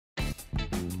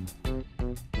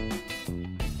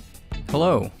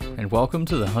Hello, and welcome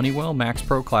to the Honeywell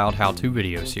MAXPRO Cloud How-To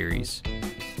video series.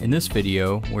 In this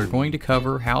video, we're going to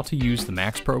cover how to use the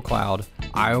MAXPRO Cloud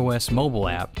iOS mobile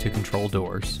app to control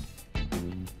doors.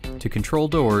 To control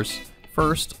doors,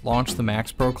 first launch the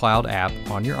MAXPRO Cloud app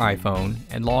on your iPhone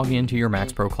and log into your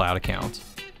MAXPRO Cloud account.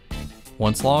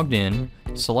 Once logged in,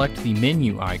 select the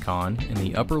menu icon in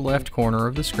the upper left corner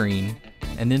of the screen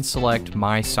and then select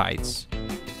My Sites.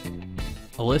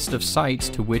 A list of sites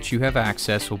to which you have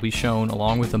access will be shown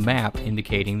along with a map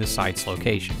indicating the site's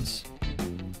locations.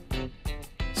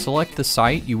 Select the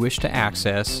site you wish to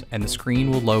access and the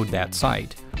screen will load that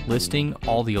site, listing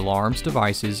all the alarms,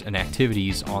 devices, and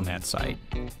activities on that site.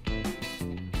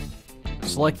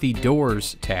 Select the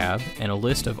Doors tab and a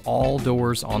list of all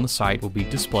doors on the site will be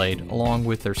displayed along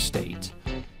with their state.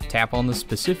 Tap on the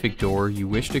specific door you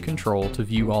wish to control to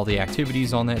view all the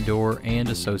activities on that door and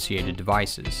associated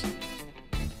devices.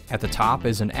 At the top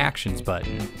is an Actions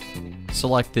button.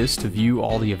 Select this to view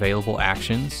all the available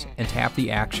actions and tap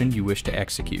the action you wish to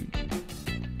execute.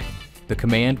 The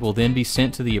command will then be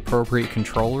sent to the appropriate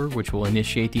controller, which will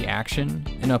initiate the action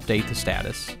and update the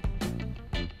status.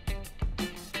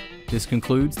 This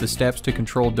concludes the steps to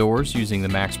control doors using the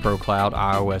MAXPRO Cloud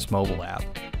iOS mobile app.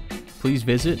 Please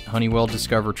visit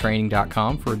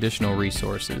HoneywellDiscoverTraining.com for additional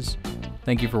resources.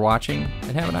 Thank you for watching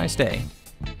and have a nice day.